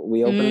that,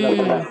 we opened it up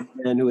with that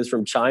man who was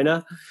from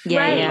China.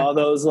 Yeah, and all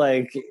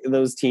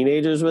those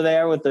teenagers were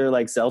there with their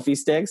like selfie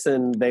sticks,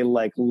 and they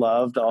like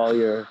loved all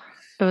your.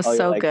 It was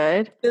so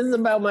good. This is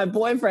about my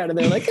boyfriend, and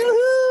they're like,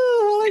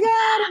 "Oh my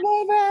god, a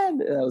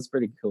boyfriend!" That was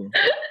pretty cool.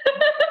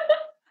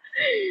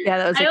 Yeah,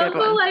 that was. I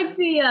also like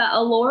the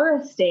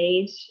Alora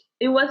stage.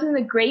 It wasn't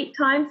a great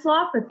time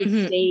slot, but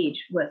the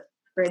stage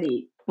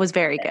was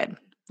very good.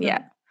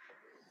 Yeah.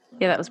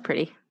 Yeah, that was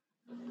pretty.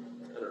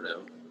 I don't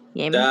know.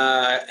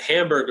 Yeah,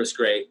 Hamburg was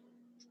great.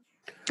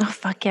 Oh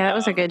fuck yeah, that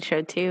was a good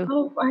show too.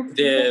 Oh,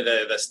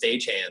 the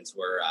stagehands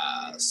were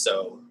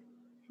so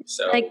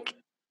like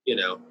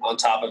on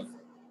top of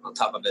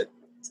it.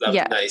 So that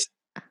was nice.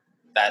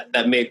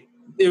 That made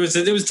it was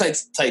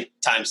tight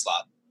time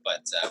slot,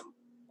 but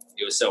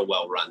it was so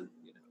well run.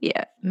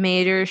 Yeah,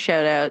 major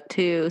shout out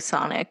to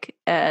Sonic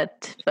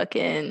at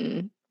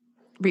fucking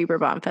Reaper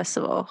Bomb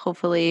Festival.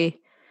 Hopefully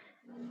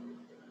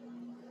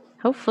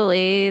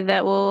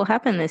that will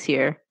happen this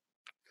year.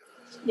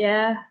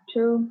 Yeah,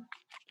 true.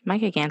 Might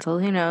get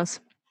canceled. Who knows?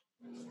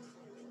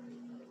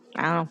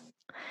 I don't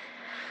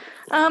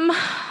know.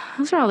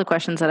 Those are all the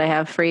questions that I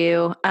have for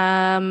you.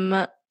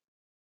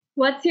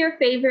 What's your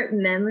favorite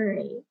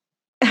memory?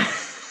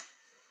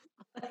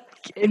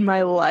 In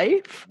my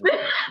life?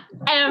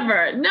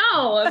 Ever.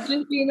 No, of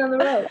just being on the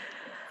road.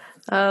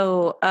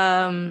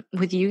 Oh,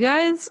 with you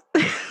guys?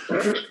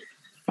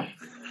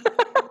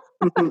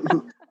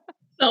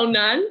 So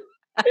none?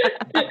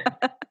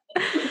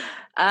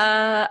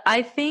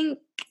 I think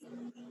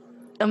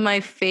my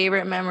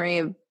favorite memory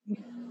of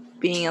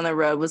being on the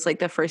road was like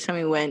the first time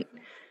we went.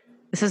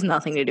 This has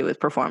nothing to do with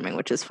performing,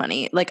 which is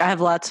funny. Like I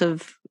have lots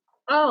of.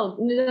 Oh,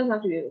 it doesn't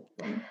have to do.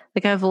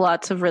 Like I have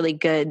lots of really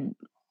good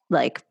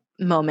like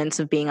moments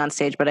of being on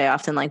stage, but I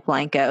often like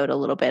blank out a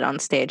little bit on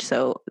stage,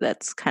 so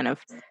that's kind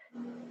of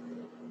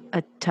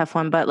a tough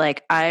one. But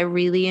like I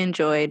really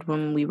enjoyed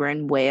when we were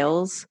in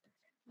Wales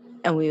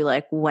and we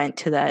like went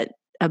to that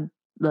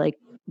like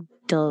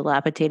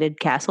dilapidated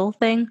castle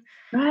thing,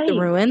 Right. the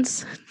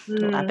ruins,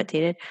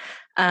 dilapidated,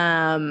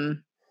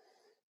 and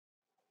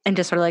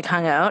just sort of like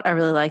hung out. I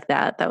really liked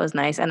that. That was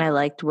nice, and I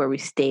liked where we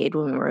stayed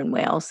when we were in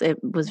Wales. It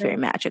was very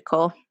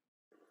magical.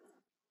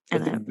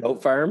 And the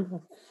goat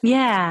farm.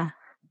 Yeah,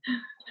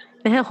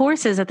 they had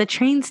horses at the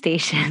train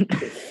station.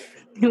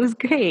 It was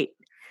great.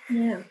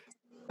 Yeah.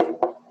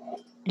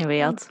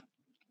 Anybody else?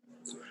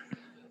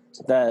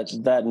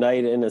 That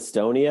night in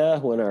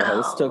Estonia when our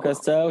host took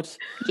us out.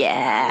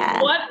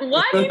 Yeah. What?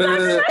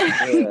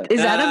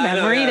 Is that a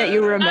memory that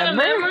you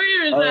remember?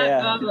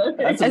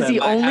 As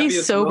the only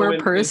sober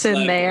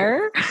person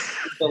there.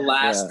 The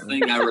last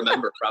thing I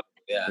remember, probably.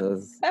 Yeah.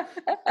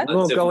 We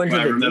won't go into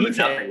the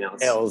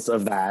details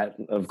of that,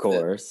 of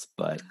course,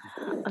 but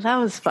that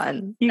was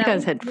fun. You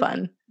guys had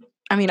fun.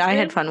 I mean, I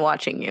had fun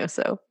watching you.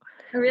 So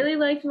I really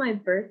liked my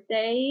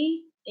birthday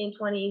in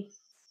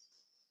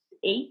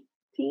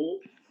 2018,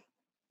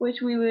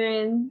 which we were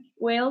in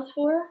Wales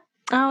for.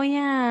 Oh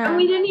yeah. And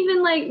we didn't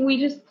even we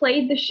just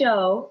played the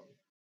show,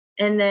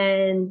 and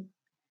then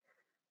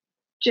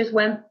just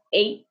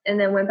ate and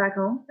then went back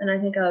home. And I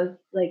think I was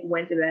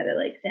went to bed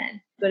at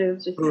 10, but it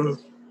was just.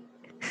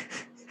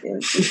 My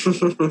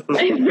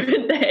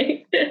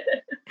birthday.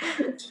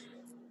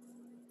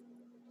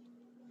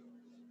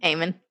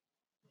 Eamon.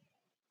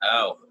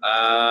 Oh,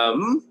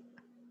 I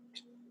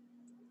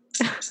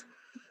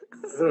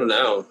don't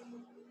know.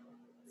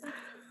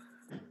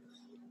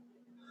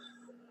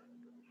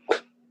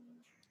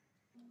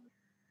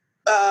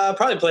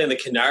 Probably playing the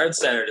Kennard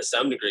Center to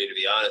some degree, to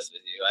be honest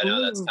with you. I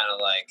know that's kind of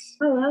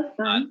that's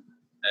fun.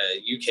 A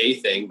UK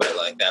thing, but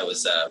that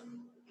was the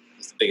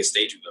biggest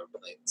stage we've ever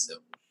played. So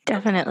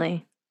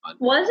definitely.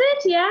 Was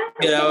it? Yeah.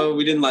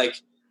 We didn't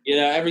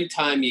every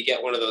time you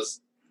get one of those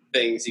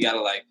things, you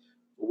gotta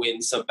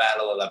win some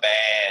battle of the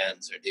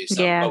bands or do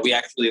something. Yeah. But we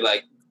actually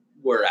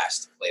were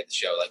asked to play the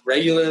show a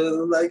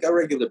regular band.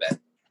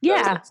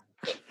 Yeah.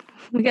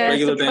 We got a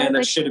regular band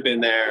that should have been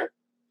there.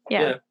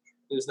 Yeah. It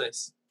was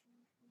nice.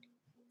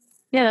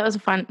 Yeah, that was a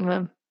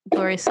fun.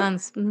 Glorious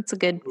Sons. That's a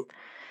good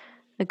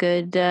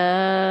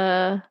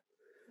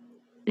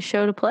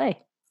show to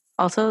play.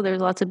 Also,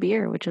 there's lots of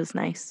beer, which was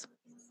nice.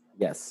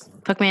 Yes.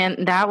 Fuck,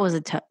 man, that was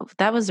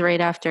that was right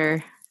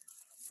after.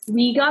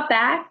 We got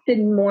back the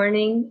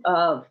morning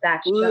of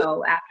that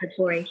show after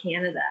touring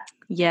Canada.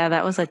 Yeah,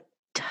 that was a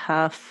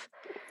tough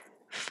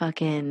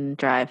fucking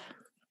drive.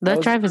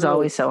 That drive is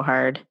always so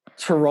hard.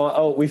 Toronto.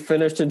 Oh, we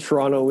finished in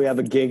Toronto. We have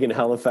a gig in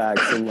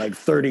Halifax in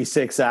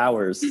 36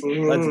 hours.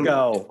 Let's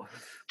go.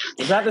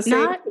 Was that the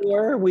same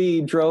tour we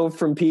drove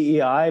from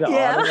PEI to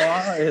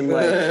Ottawa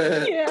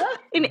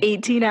in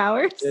 18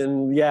 hours?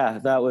 And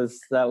that was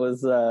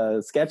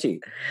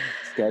sketchy.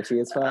 Sketchy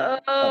as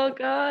fuck. Oh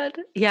God.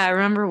 Yeah, I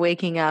remember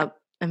waking up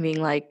and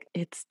being like,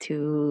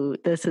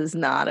 this is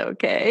not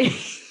okay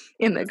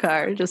in the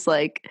car. Just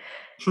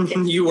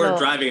you weren't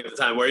driving at the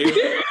time, were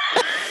you?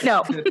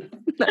 No.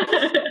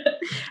 I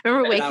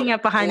remember waking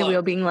up behind the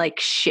wheel being like,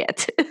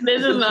 shit.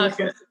 This is not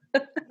good.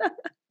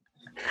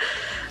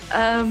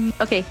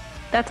 Okay,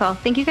 that's all.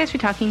 Thank you guys for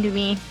talking to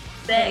me.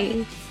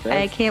 I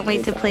can't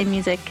wait to play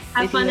music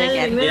with you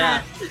again.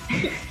 Yeah.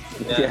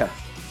 Yeah.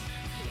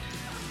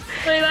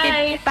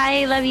 Bye.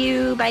 Bye. Love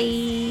you.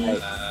 Bye.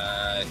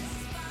 Bye.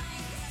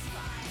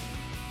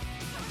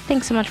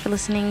 Thanks so much for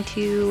listening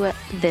to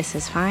This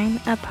Is Fine,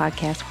 a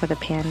podcast for the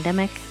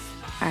pandemic.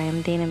 I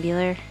am Dana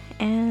Beeler,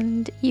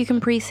 and you can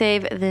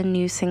pre-save the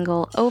new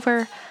single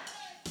over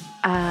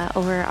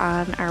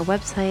on our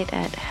website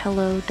at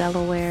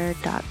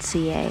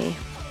hellodelaware.ca.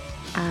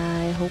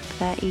 I hope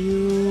that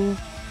you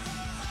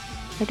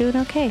are doing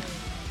okay.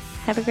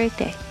 Have a great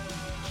day.